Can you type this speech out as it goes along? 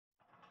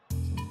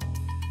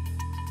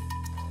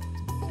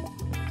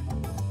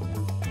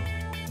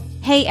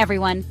Hey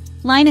everyone,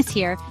 Linus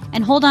here,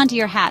 and hold on to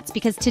your hats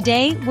because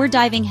today we're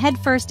diving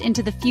headfirst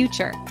into the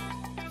future.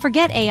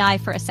 Forget AI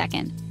for a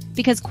second,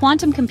 because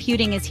quantum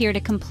computing is here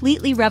to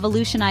completely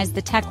revolutionize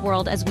the tech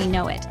world as we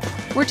know it.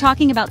 We're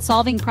talking about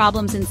solving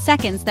problems in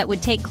seconds that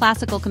would take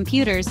classical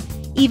computers,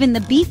 even the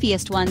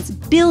beefiest ones,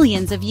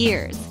 billions of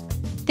years.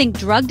 Think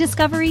drug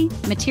discovery,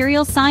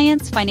 material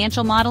science,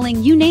 financial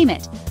modeling, you name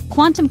it.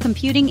 Quantum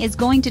computing is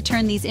going to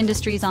turn these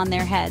industries on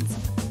their heads.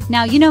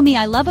 Now, you know me,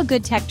 I love a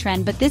good tech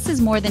trend, but this is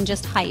more than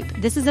just hype.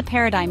 This is a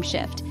paradigm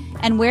shift.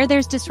 And where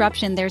there's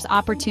disruption, there's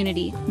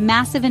opportunity,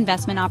 massive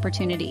investment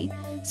opportunity.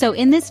 So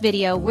in this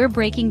video, we're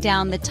breaking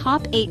down the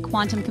top 8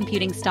 quantum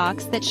computing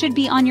stocks that should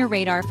be on your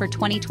radar for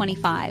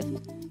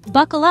 2025.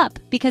 Buckle up,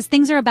 because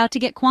things are about to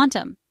get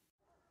quantum.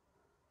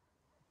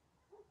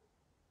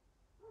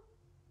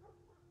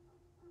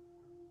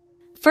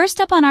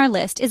 First up on our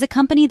list is a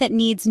company that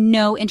needs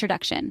no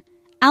introduction.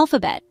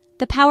 Alphabet,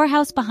 the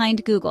powerhouse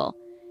behind Google.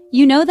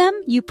 You know them,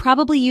 you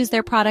probably use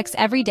their products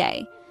every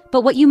day.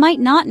 But what you might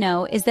not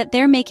know is that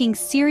they're making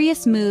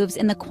serious moves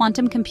in the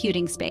quantum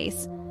computing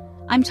space.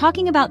 I'm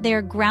talking about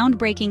their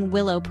groundbreaking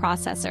Willow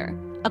processor,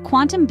 a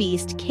quantum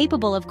beast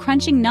capable of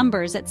crunching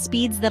numbers at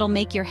speeds that'll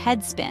make your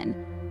head spin.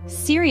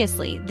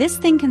 Seriously, this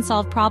thing can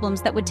solve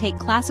problems that would take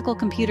classical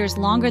computers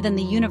longer than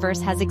the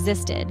universe has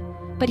existed.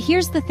 But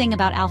here's the thing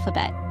about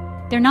Alphabet.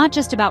 They're not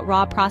just about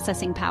raw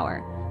processing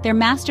power. They're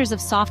masters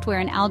of software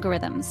and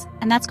algorithms,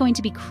 and that's going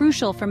to be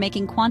crucial for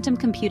making quantum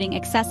computing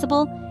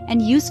accessible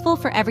and useful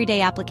for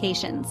everyday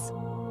applications.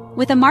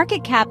 With a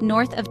market cap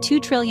north of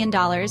 $2 trillion,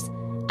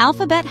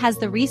 Alphabet has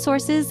the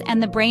resources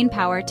and the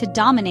brainpower to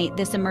dominate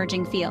this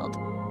emerging field.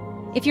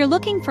 If you're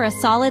looking for a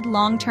solid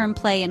long-term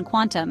play in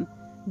quantum,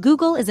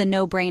 Google is a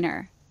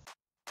no-brainer.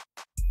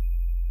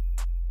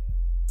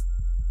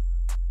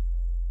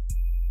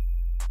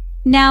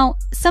 Now,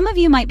 some of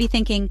you might be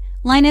thinking,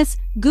 Linus,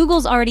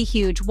 Google's already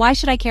huge, why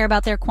should I care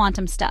about their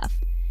quantum stuff?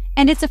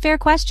 And it's a fair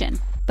question,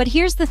 but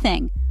here's the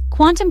thing.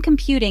 Quantum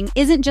computing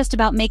isn't just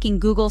about making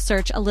Google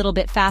search a little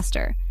bit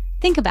faster.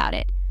 Think about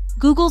it.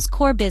 Google's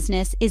core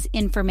business is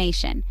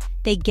information.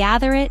 They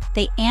gather it,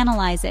 they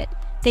analyze it,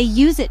 they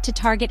use it to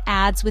target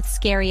ads with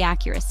scary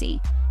accuracy.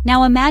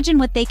 Now imagine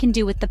what they can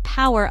do with the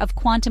power of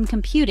quantum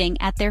computing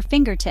at their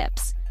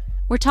fingertips.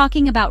 We're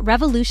talking about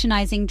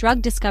revolutionizing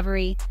drug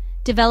discovery,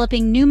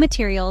 developing new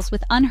materials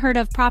with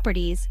unheard-of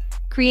properties,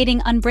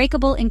 creating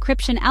unbreakable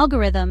encryption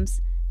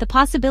algorithms. The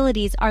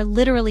possibilities are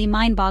literally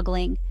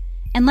mind-boggling.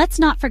 And let's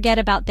not forget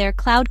about their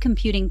cloud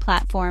computing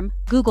platform,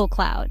 Google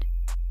Cloud.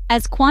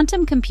 As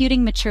quantum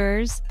computing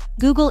matures,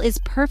 Google is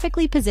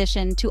perfectly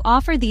positioned to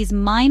offer these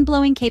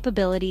mind-blowing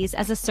capabilities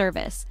as a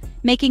service,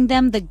 making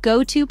them the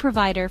go-to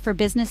provider for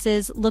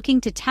businesses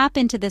looking to tap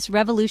into this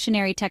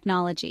revolutionary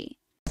technology.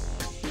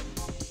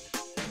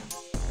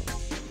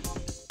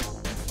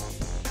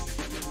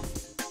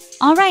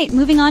 All right,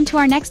 moving on to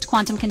our next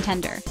quantum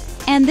contender.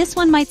 And this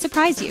one might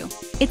surprise you.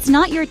 It's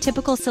not your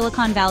typical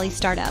Silicon Valley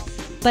startup,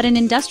 but an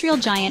industrial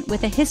giant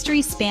with a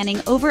history spanning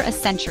over a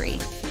century,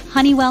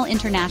 Honeywell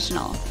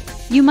International.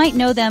 You might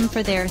know them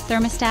for their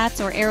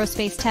thermostats or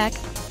aerospace tech,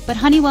 but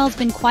Honeywell's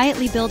been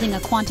quietly building a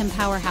quantum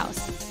powerhouse.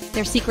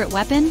 Their secret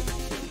weapon?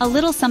 A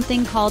little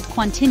something called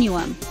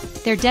Quantinuum,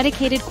 their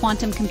dedicated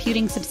quantum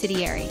computing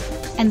subsidiary.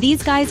 And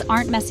these guys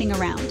aren't messing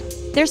around.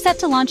 They're set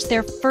to launch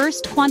their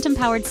first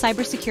quantum-powered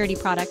cybersecurity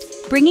product,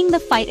 bringing the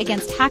fight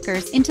against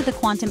hackers into the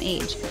quantum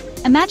age.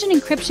 Imagine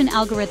encryption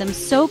algorithms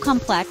so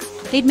complex,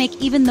 they'd make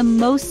even the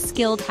most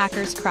skilled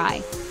hackers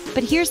cry.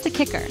 But here's the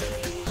kicker.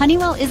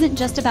 Honeywell isn't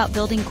just about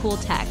building cool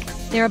tech,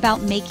 they're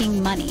about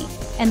making money.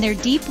 And their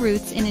deep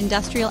roots in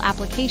industrial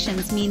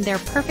applications mean they're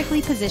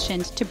perfectly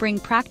positioned to bring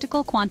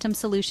practical quantum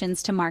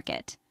solutions to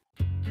market.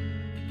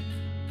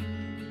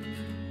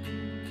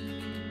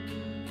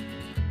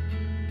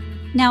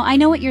 Now, I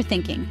know what you're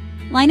thinking.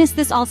 Linus,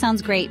 this all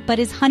sounds great, but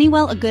is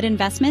Honeywell a good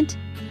investment?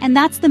 And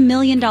that's the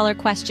million-dollar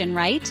question,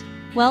 right?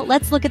 Well,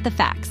 let's look at the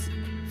facts.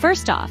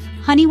 First off,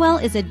 Honeywell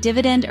is a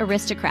dividend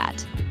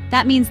aristocrat.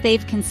 That means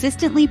they've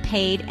consistently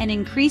paid and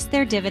increased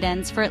their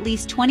dividends for at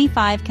least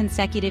 25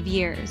 consecutive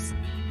years.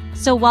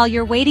 So while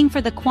you're waiting for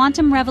the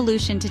quantum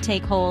revolution to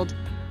take hold,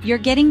 you're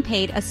getting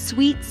paid a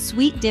sweet,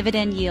 sweet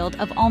dividend yield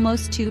of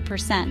almost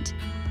 2%.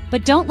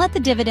 But don't let the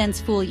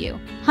dividends fool you.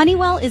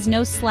 Honeywell is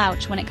no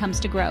slouch when it comes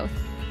to growth.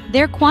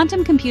 Their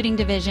quantum computing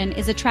division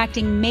is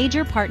attracting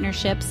major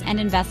partnerships and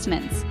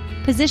investments,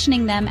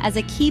 positioning them as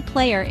a key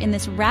player in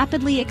this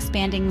rapidly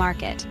expanding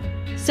market.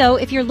 So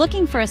if you're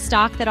looking for a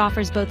stock that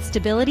offers both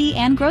stability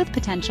and growth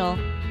potential,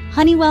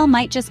 Honeywell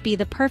might just be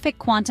the perfect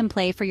quantum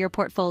play for your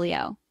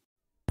portfolio.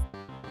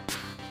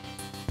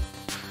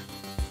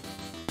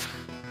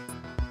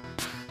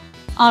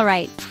 All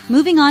right,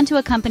 moving on to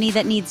a company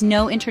that needs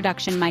no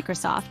introduction,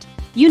 Microsoft.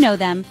 You know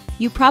them,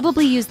 you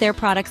probably use their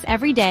products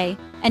every day,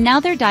 and now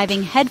they're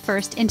diving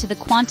headfirst into the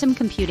quantum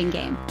computing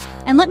game.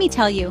 And let me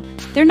tell you,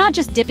 they're not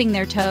just dipping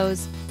their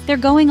toes, they're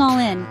going all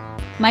in.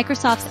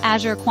 Microsoft's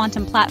Azure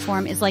Quantum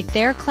Platform is like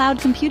their cloud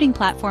computing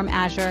platform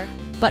Azure,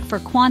 but for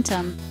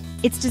quantum.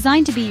 It's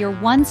designed to be your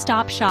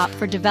one-stop shop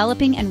for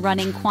developing and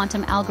running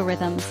quantum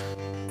algorithms.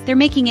 They're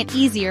making it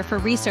easier for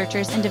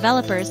researchers and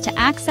developers to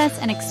access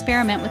and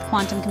experiment with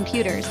quantum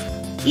computers,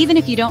 even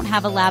if you don't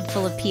have a lab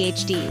full of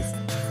PhDs.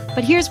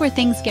 But here's where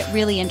things get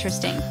really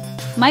interesting.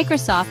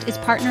 Microsoft is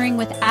partnering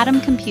with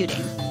Atom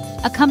Computing,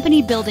 a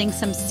company building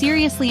some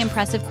seriously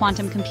impressive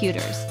quantum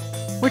computers.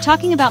 We're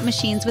talking about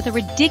machines with a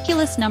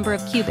ridiculous number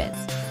of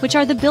qubits, which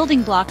are the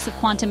building blocks of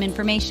quantum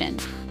information.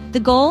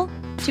 The goal?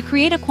 To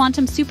create a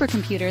quantum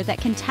supercomputer that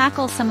can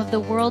tackle some of the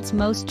world's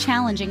most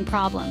challenging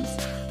problems.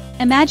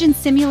 Imagine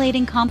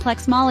simulating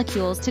complex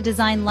molecules to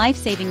design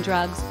life-saving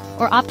drugs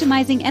or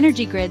optimizing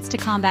energy grids to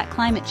combat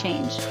climate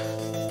change.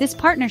 This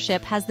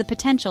partnership has the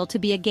potential to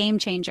be a game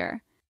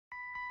changer.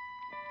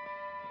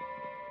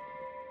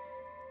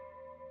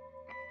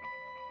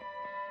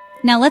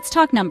 Now let's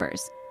talk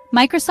numbers.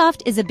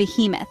 Microsoft is a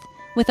behemoth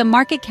with a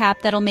market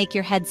cap that'll make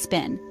your head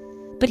spin.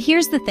 But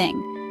here's the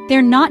thing,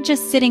 they're not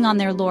just sitting on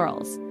their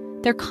laurels.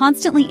 They're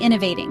constantly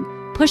innovating,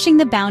 pushing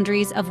the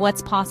boundaries of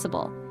what's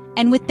possible.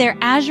 And with their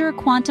Azure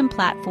quantum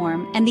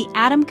platform and the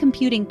Atom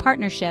Computing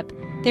partnership,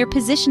 they're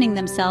positioning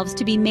themselves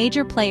to be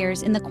major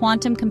players in the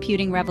quantum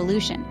computing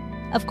revolution.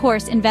 Of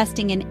course,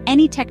 investing in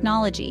any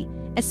technology,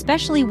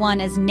 especially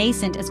one as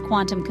nascent as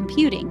quantum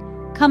computing,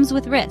 comes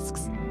with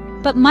risks.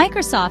 But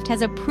Microsoft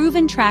has a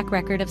proven track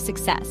record of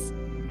success.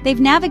 They've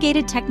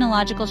navigated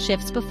technological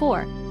shifts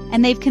before,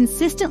 and they've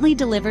consistently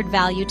delivered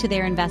value to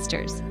their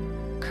investors.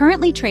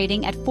 Currently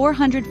trading at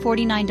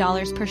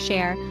 $449 per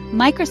share,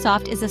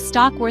 Microsoft is a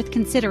stock worth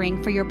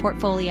considering for your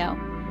portfolio.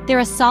 They're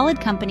a solid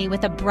company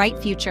with a bright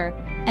future,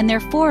 and their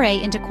foray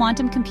into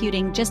quantum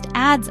computing just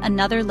adds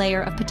another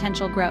layer of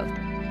potential growth.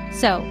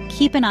 So,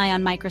 keep an eye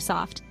on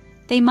Microsoft.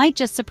 They might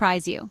just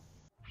surprise you.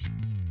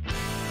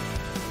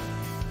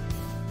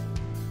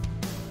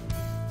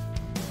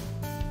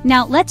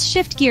 Now, let's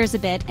shift gears a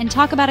bit and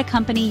talk about a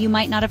company you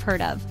might not have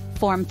heard of,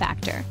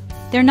 FormFactor.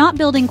 They're not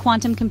building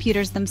quantum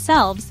computers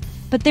themselves,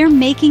 but they're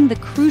making the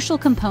crucial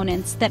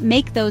components that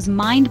make those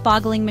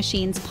mind-boggling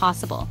machines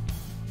possible.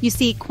 You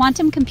see,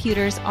 quantum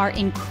computers are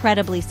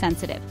incredibly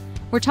sensitive.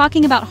 We're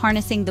talking about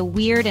harnessing the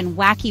weird and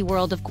wacky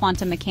world of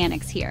quantum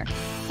mechanics here.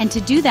 And to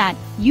do that,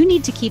 you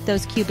need to keep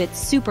those qubits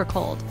super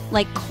cold,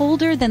 like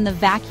colder than the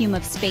vacuum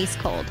of space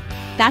cold.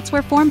 That's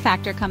where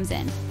FormFactor comes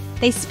in.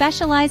 They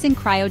specialize in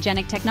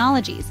cryogenic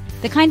technologies,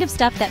 the kind of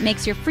stuff that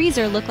makes your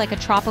freezer look like a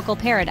tropical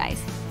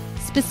paradise.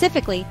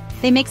 Specifically,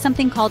 they make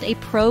something called a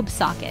probe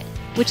socket,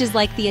 which is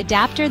like the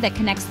adapter that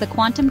connects the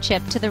quantum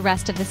chip to the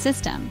rest of the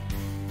system.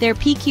 Their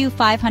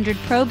PQ500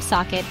 probe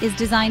socket is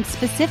designed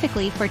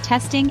specifically for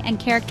testing and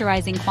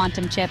characterizing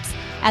quantum chips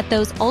at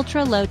those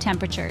ultra-low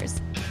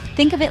temperatures.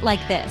 Think of it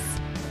like this.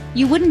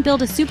 You wouldn't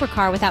build a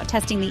supercar without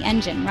testing the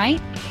engine,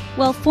 right?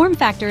 Well,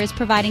 FormFactor is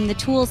providing the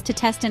tools to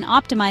test and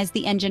optimize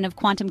the engine of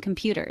quantum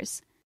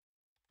computers.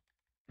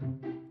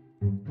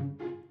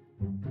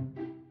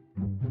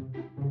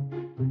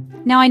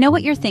 Now I know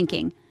what you're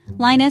thinking.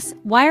 Linus,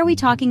 why are we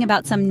talking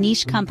about some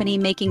niche company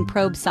making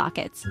probe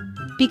sockets?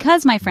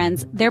 Because, my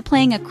friends, they're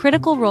playing a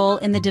critical role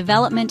in the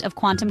development of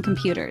quantum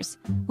computers.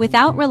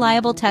 Without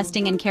reliable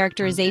testing and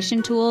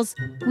characterization tools,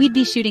 we'd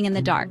be shooting in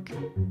the dark.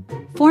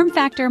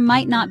 FormFactor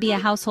might not be a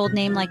household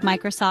name like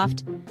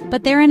Microsoft,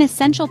 but they're an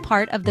essential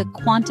part of the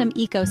quantum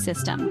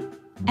ecosystem.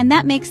 And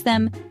that makes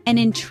them an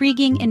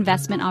intriguing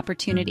investment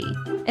opportunity,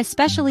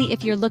 especially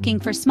if you're looking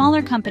for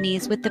smaller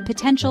companies with the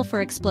potential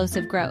for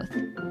explosive growth.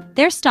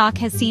 Their stock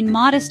has seen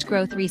modest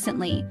growth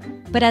recently,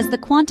 but as the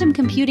quantum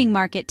computing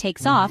market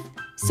takes off,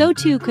 so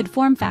too could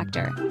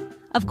FormFactor.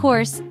 Of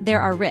course, there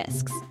are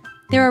risks.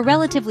 They're a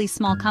relatively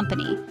small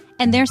company,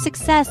 and their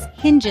success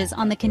hinges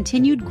on the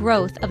continued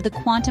growth of the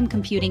quantum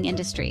computing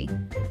industry.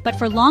 But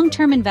for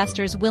long-term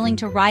investors willing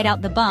to ride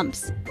out the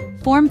bumps,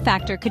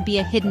 FormFactor could be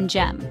a hidden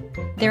gem.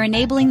 They're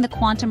enabling the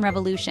quantum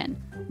revolution,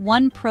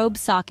 one probe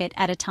socket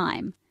at a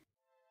time.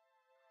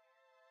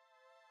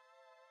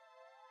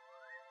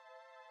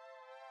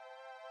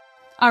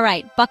 All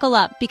right, buckle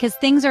up because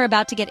things are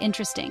about to get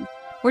interesting.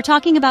 We're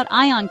talking about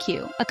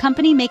IonQ, a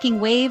company making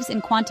waves in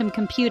quantum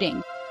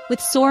computing with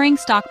soaring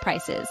stock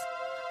prices.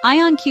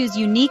 IonQ's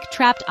unique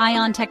trapped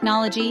ion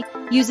technology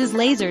uses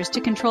lasers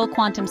to control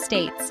quantum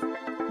states.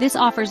 This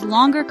offers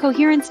longer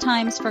coherence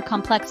times for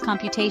complex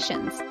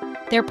computations.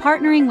 They're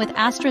partnering with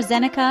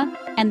AstraZeneca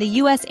and the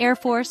U.S. Air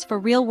Force for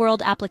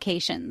real-world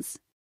applications.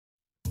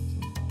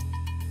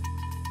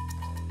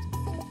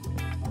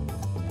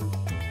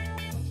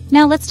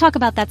 Now let's talk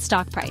about that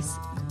stock price.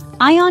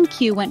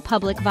 IonQ went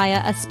public via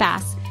a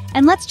SPAC,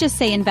 and let's just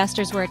say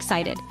investors were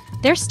excited.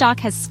 Their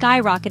stock has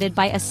skyrocketed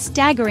by a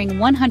staggering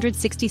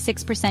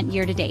 166%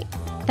 year-to-date.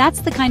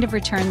 That's the kind of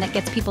return that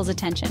gets people's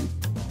attention.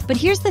 But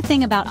here's the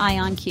thing about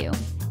IonQ,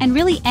 and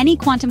really any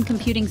quantum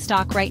computing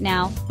stock right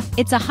now,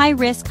 it's a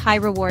high-risk,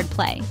 high-reward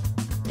play.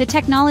 The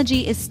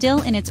technology is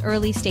still in its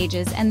early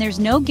stages, and there's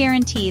no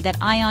guarantee that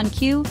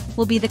IonQ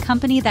will be the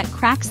company that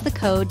cracks the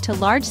code to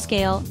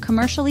large-scale,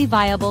 commercially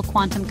viable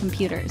quantum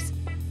computers.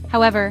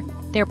 However,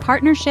 their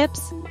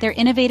partnerships, their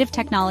innovative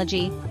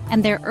technology,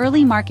 and their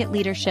early market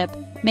leadership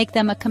make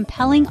them a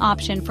compelling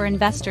option for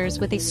investors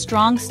with a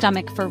strong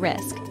stomach for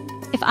risk.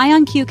 If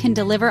IonQ can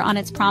deliver on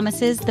its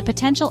promises, the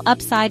potential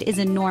upside is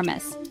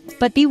enormous.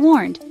 But be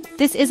warned,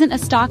 this isn't a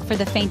stock for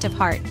the faint of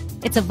heart.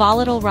 It's a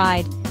volatile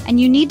ride, and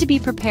you need to be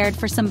prepared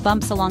for some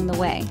bumps along the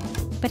way.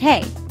 But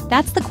hey,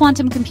 that's the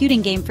quantum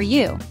computing game for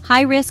you.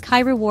 High risk, high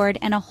reward,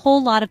 and a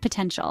whole lot of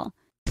potential.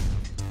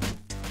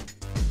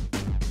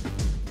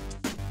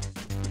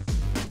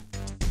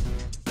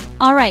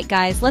 Alright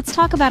guys, let's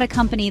talk about a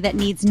company that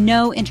needs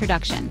no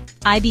introduction.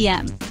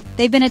 IBM.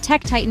 They've been a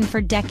tech titan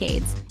for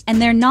decades,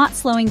 and they're not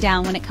slowing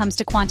down when it comes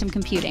to quantum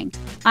computing.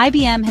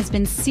 IBM has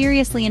been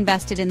seriously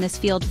invested in this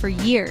field for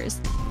years,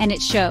 and it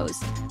shows.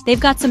 They've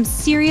got some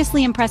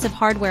seriously impressive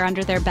hardware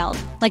under their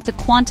belt, like the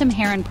Quantum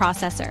Heron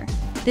processor.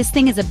 This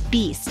thing is a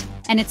beast,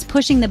 and it's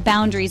pushing the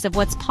boundaries of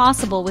what's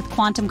possible with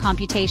quantum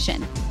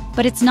computation.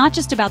 But it's not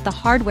just about the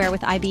hardware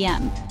with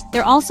IBM.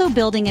 They're also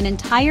building an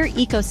entire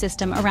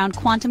ecosystem around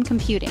quantum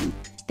computing.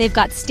 They've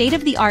got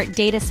state-of-the-art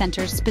data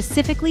centers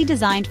specifically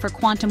designed for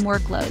quantum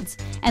workloads,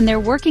 and they're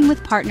working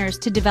with partners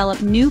to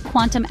develop new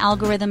quantum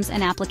algorithms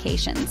and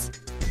applications.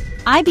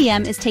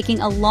 IBM is taking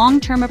a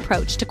long-term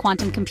approach to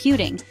quantum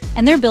computing,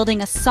 and they're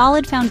building a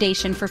solid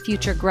foundation for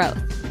future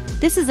growth.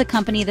 This is a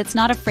company that's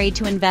not afraid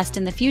to invest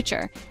in the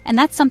future, and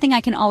that's something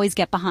I can always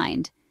get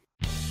behind.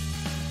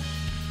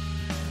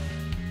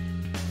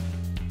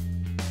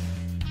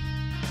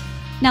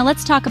 Now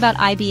let's talk about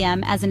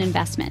IBM as an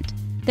investment.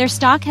 Their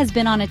stock has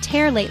been on a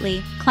tear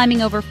lately,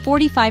 climbing over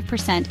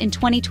 45% in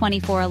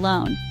 2024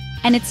 alone,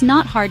 and it's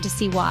not hard to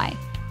see why.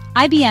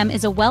 IBM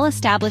is a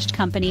well-established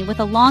company with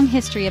a long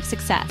history of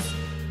success.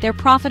 They're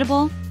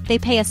profitable, they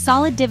pay a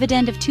solid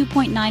dividend of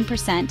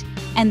 2.9%,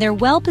 and they're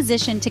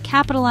well-positioned to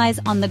capitalize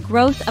on the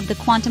growth of the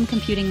quantum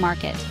computing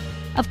market.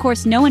 Of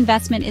course, no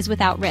investment is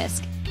without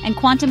risk, and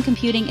quantum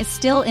computing is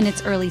still in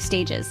its early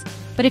stages.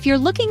 But if you're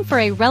looking for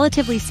a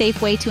relatively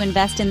safe way to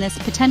invest in this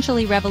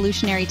potentially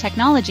revolutionary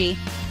technology,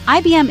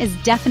 IBM is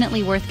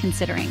definitely worth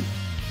considering.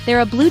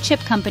 They're a blue-chip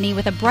company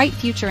with a bright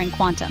future in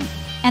quantum,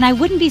 and I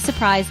wouldn't be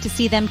surprised to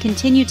see them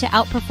continue to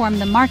outperform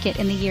the market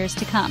in the years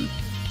to come.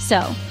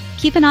 So,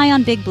 keep an eye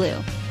on Big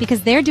Blue,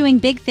 because they're doing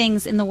big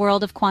things in the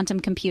world of quantum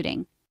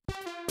computing.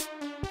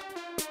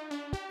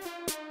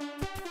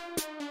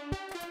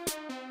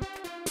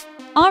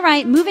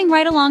 Alright, moving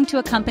right along to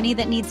a company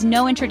that needs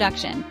no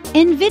introduction,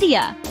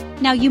 Nvidia.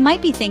 Now you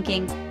might be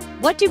thinking,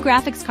 what do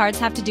graphics cards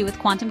have to do with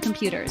quantum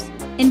computers?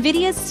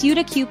 Nvidia's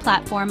CUDA-Q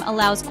platform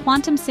allows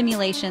quantum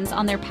simulations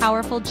on their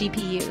powerful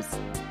GPUs.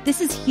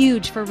 This is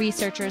huge for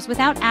researchers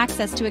without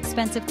access to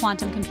expensive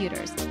quantum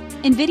computers.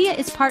 Nvidia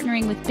is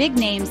partnering with big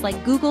names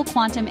like Google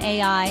Quantum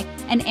AI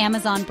and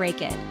Amazon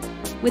Breakit.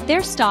 With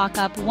their stock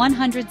up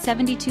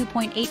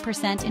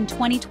 172.8% in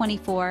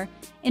 2024,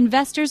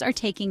 investors are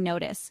taking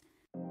notice.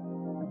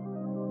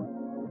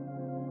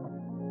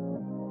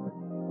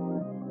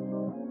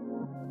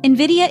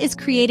 Nvidia is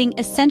creating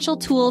essential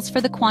tools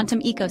for the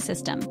quantum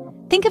ecosystem.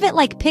 Think of it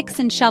like picks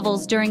and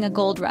shovels during a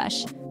gold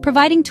rush.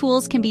 Providing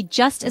tools can be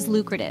just as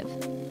lucrative.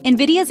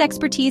 Nvidia's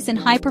expertise in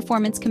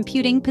high-performance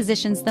computing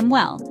positions them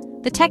well.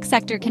 The tech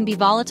sector can be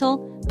volatile,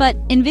 but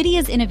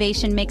Nvidia's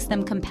innovation makes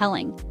them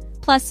compelling.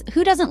 Plus,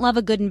 who doesn't love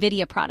a good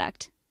Nvidia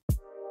product?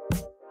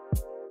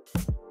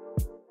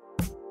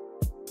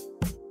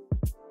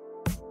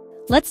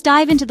 Let's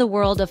dive into the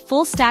world of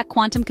full-stack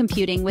quantum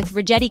computing with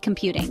Rigetti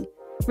Computing.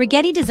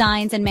 Rigetti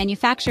designs and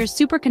manufactures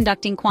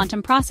superconducting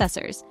quantum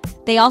processors.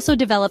 They also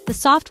develop the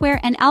software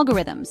and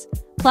algorithms.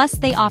 Plus,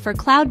 they offer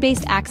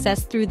cloud-based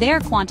access through their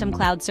quantum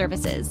cloud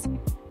services.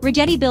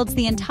 Rigetti builds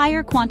the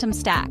entire quantum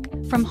stack,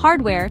 from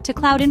hardware to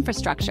cloud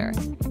infrastructure.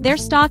 Their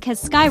stock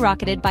has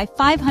skyrocketed by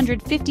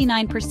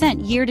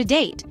 559%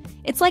 year-to-date.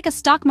 It's like a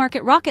stock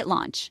market rocket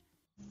launch.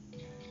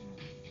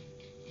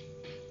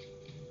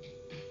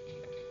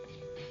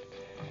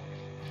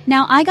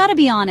 Now, I gotta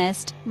be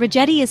honest,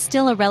 Rigetti is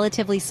still a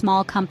relatively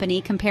small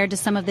company compared to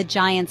some of the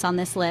giants on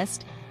this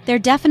list. They're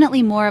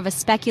definitely more of a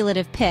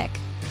speculative pick,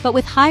 but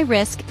with high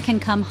risk can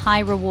come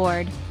high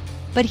reward.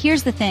 But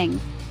here's the thing,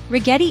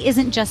 Rigetti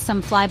isn't just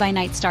some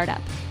fly-by-night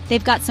startup.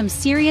 They've got some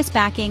serious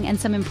backing and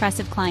some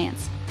impressive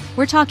clients.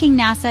 We're talking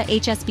NASA,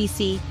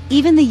 HSBC,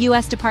 even the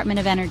US Department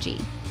of Energy.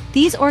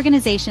 These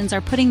organizations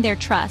are putting their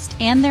trust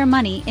and their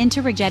money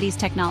into Rigetti's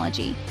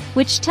technology,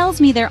 which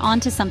tells me they're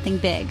onto something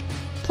big.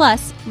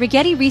 Plus,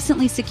 Rigetti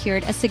recently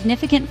secured a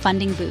significant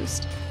funding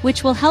boost,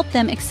 which will help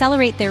them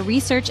accelerate their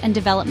research and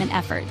development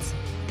efforts.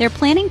 They're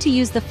planning to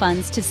use the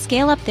funds to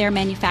scale up their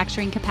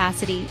manufacturing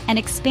capacity and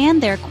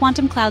expand their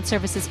quantum cloud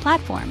services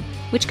platform,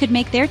 which could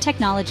make their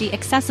technology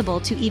accessible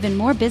to even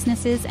more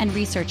businesses and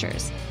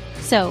researchers.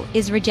 So,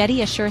 is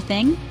Rigetti a sure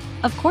thing?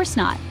 Of course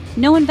not.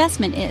 No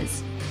investment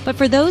is. But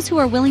for those who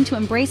are willing to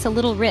embrace a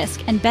little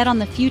risk and bet on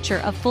the future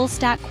of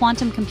full-stack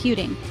quantum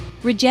computing,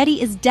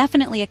 Rigetti is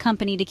definitely a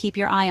company to keep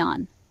your eye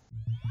on.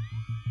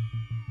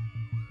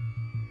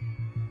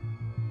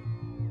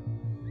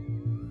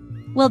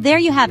 Well, there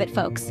you have it,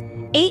 folks.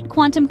 8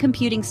 quantum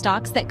computing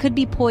stocks that could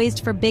be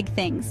poised for big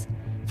things.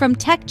 From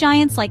tech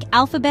giants like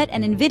Alphabet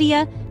and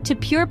Nvidia to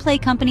pure-play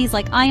companies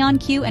like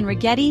IonQ and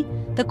Rigetti,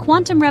 the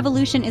quantum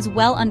revolution is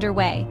well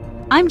underway.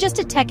 I'm just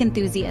a tech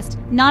enthusiast,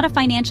 not a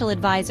financial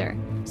advisor,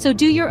 so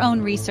do your own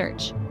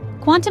research.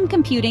 Quantum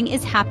computing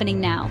is happening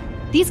now.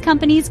 These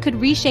companies could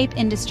reshape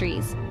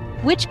industries.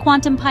 Which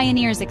quantum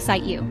pioneers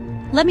excite you?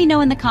 Let me know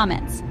in the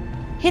comments.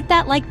 Hit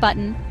that like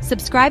button,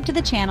 subscribe to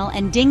the channel,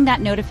 and ding that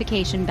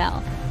notification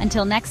bell.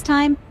 Until next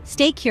time,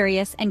 stay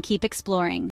curious and keep exploring.